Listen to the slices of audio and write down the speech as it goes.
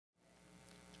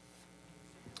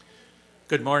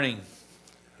Good morning.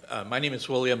 My name is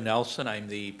William Nelson. I'm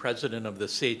the president of the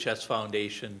CHS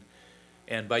Foundation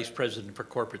and vice president for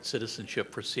corporate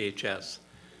citizenship for CHS.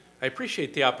 I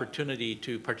appreciate the opportunity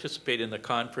to participate in the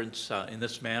conference in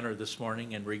this manner this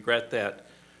morning and regret that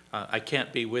I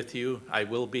can't be with you. I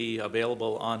will be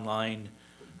available online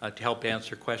to help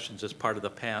answer questions as part of the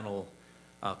panel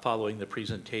following the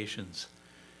presentations.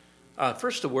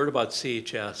 First, a word about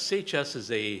CHS. CHS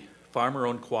is a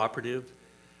farmer-owned cooperative.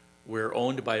 We're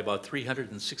owned by about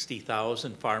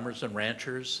 360,000 farmers and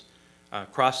ranchers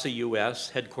across the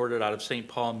U.S., headquartered out of St.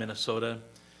 Paul, Minnesota.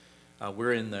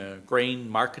 We're in the grain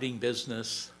marketing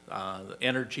business, the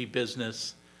energy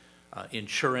business,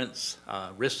 insurance,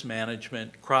 risk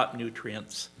management, crop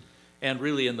nutrients, and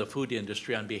really in the food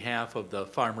industry on behalf of the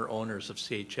farmer owners of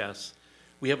CHS.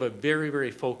 We have a very, very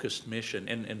focused mission.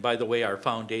 And by the way, our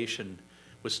foundation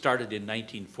was started in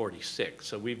 1946,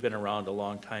 so we've been around a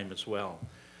long time as well.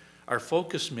 Our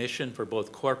focused mission for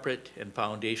both corporate and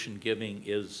foundation giving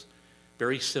is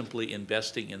very simply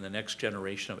investing in the next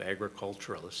generation of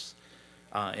agriculturalists.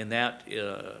 And that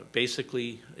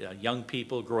basically young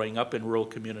people growing up in rural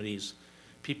communities,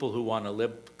 people who want to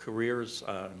live careers,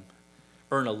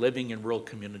 earn a living in rural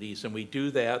communities. And we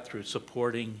do that through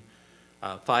supporting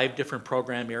 5 different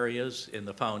program areas in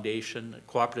the foundation: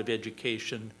 cooperative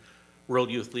education, rural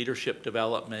youth leadership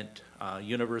development,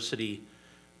 university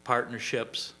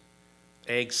partnerships,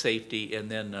 ag safety,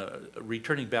 and then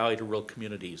returning value to rural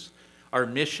communities. Our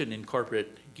mission in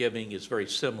corporate giving is very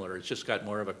similar. It's just got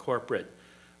more of a corporate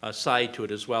side to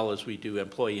it, as well as we do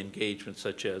employee engagement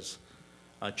such as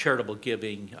charitable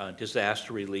giving,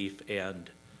 disaster relief, and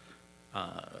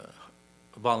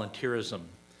volunteerism.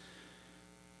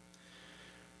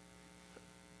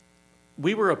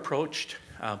 We were approached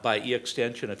by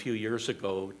eXtension a few years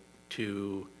ago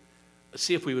to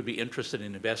see if we would be interested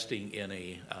in investing in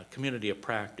a community of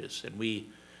practice, and we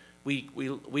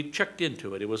checked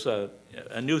into it. It was a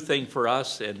new thing for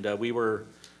us, and we were,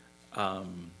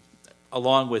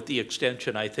 along with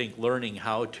eXtension, I think, learning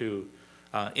how to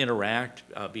interact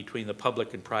between the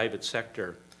public and private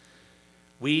sector.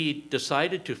 We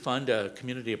decided to fund a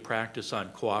community of practice on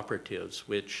cooperatives,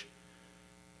 which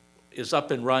is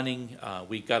up and running.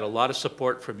 We got a lot of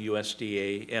support from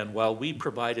USDA, and while we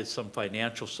provided some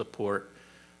financial support,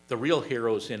 the real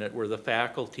heroes in it were the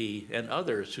faculty and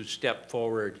others who stepped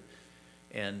forward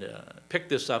and picked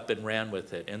this up and ran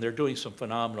with it, and they're doing some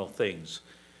phenomenal things.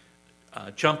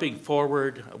 Jumping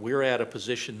forward, we're at a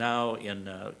position now in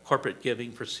corporate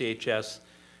giving for CHS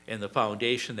and the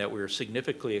foundation that we're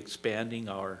significantly expanding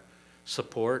our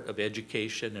support of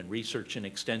education and research and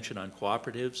extension on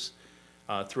cooperatives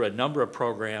through a number of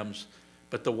programs.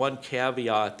 But the one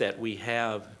caveat that we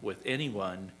have with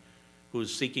anyone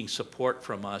who's seeking support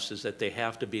from us is that they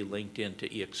have to be linked into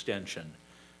eXtension.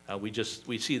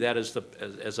 We see that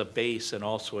as a base and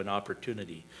also an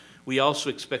opportunity. We also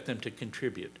expect them to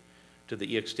contribute to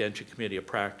the eXtension Community of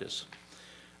Practice.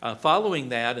 Following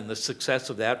that and the success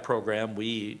of that program,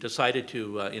 we decided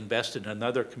to invest in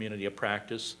another community of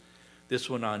practice, this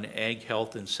one on ag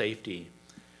health and safety.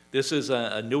 This is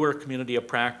a newer community of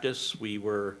practice. We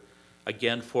were,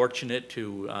 again, fortunate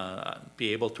to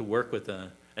be able to work with an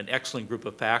excellent group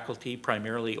of faculty,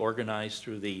 primarily organized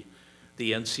through the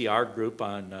NCR group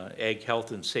on ag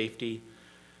health and safety.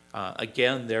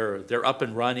 Again, they're up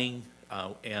and running,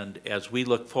 and as we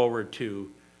look forward to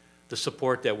the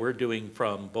support that we're doing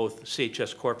from both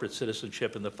CHS Corporate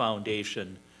Citizenship and the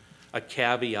foundation, a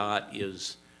caveat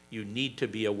is you need to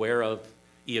be aware of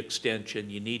eXtension,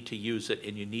 you need to use it,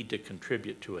 and you need to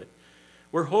contribute to it.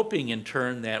 We're hoping in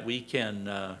turn that we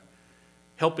can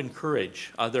help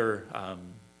encourage other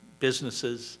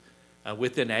businesses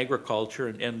within agriculture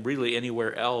and really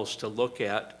anywhere else to look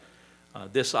at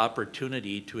this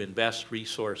opportunity to invest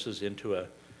resources into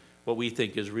what we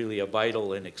think is really a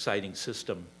vital and exciting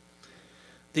system.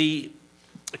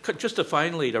 Just to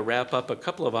finally, to wrap up, a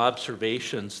couple of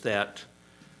observations that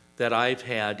I've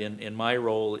had in my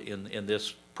role in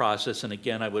this process, and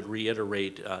again, I would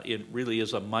reiterate, it really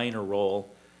is a minor role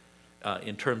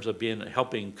in terms of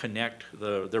helping connect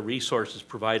the resources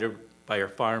provided by our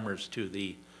farmers to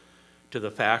the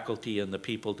faculty and the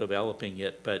people developing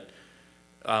it. But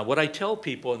what I tell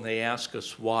people, and they ask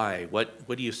us why, what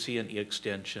do you see in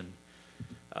eXtension?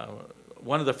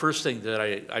 One of the first things that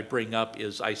I bring up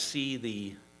is I see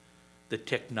the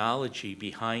technology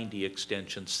behind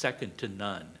eXtension second to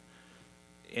none.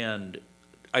 And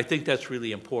I think that's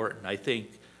really important. I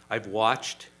think I've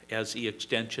watched as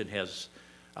eXtension has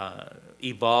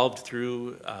evolved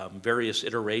through various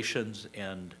iterations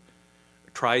and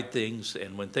tried things,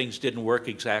 and when things didn't work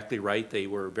exactly right, they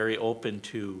were very open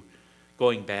to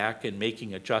going back and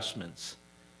making adjustments.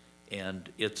 And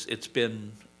it's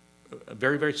been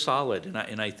very, very solid.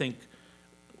 And I think,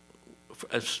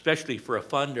 especially for a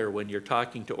funder, when you're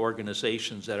talking to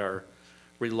organizations that are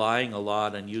relying a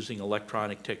lot on using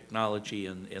electronic technology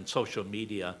and social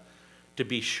media, to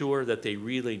be sure that they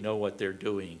really know what they're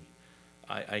doing.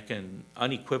 I can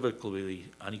unequivocally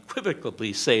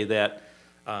say that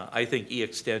I think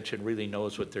eXtension really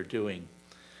knows what they're doing.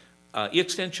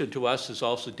 eXtension to us has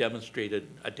also demonstrated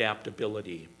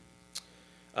adaptability,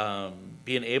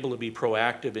 being able to be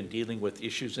proactive in dealing with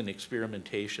issues in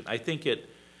experimentation. I think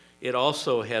it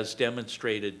also has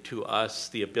demonstrated to us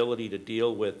the ability to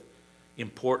deal with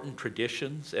important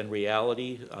traditions and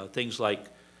reality, things like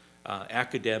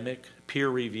academic, peer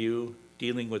review,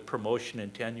 dealing with promotion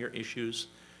and tenure issues,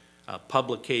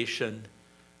 publication,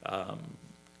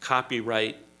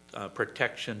 copyright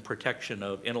protection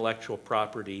of intellectual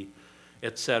property,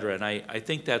 et cetera. And I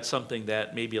think that's something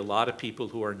that maybe a lot of people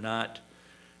who are not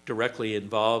directly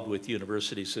involved with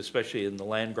universities, especially in the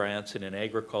land grants and in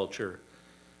agriculture,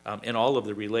 and all of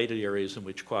the related areas in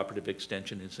which cooperative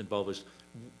extension is involved, is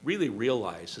really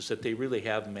realize is that they really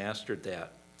have mastered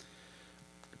that.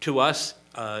 To us,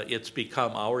 it's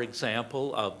become our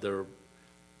example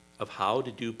of how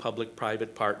to do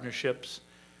public-private partnerships.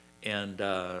 And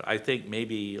I think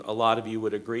maybe a lot of you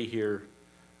would agree here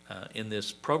in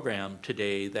this program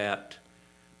today that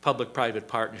public-private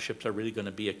partnerships are really going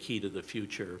to be a key to the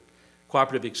future.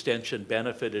 Cooperative Extension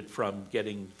benefited from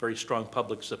getting very strong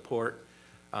public support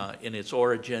in its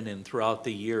origin and throughout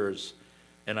the years.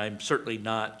 And I'm certainly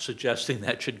not suggesting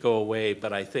that should go away,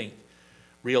 but I think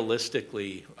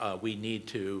realistically we need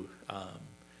to,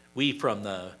 we from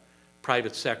the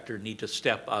private sector need to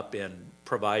step up and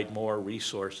provide more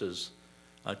resources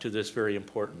to this very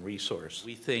important resource.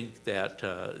 We think that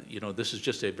you know, this is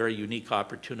just a very unique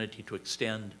opportunity to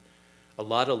extend a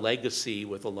lot of legacy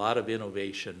with a lot of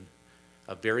innovation,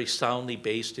 very soundly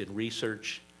based in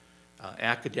research,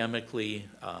 academically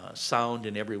sound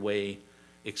in every way,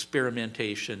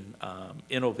 experimentation,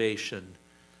 innovation,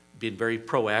 being very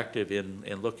proactive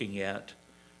in looking at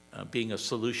being a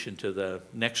solution to the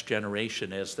next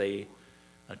generation as they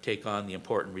take on the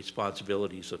important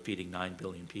responsibilities of feeding 9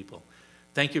 billion people.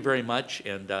 Thank you very much,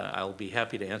 and I'll be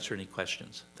happy to answer any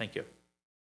questions. Thank you.